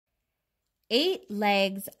8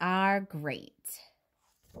 legs are great.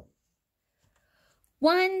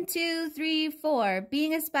 1, 2, 3, 4.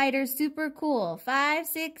 Being a spider, super cool. 5,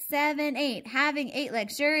 6, 7, 8. Having 8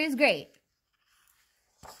 legs sure is great.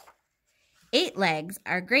 8 legs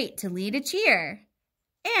are great to lead a cheer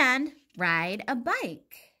and ride a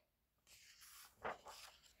bike.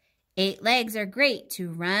 8 legs are great to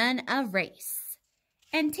run a race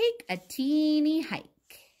and take a teeny hike.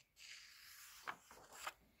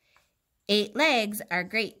 8 legs are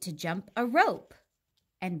great to jump a rope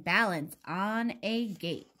and balance on a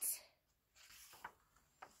gate.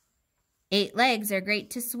 8 legs are great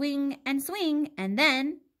to swing and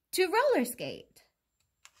then to roller skate.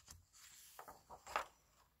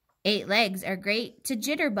 8 legs are great to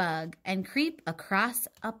jitterbug and creep across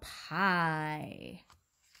a pie.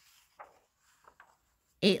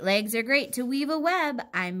 8 legs are great to weave a web.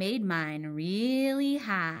 I made mine really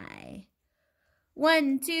high.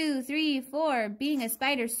 1, 2, 3, 4. Being a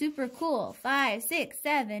spider, super cool. 5, 6,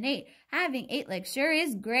 7, 8. Having 8 legs sure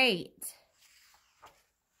is great.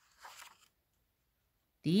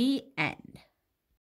 The end.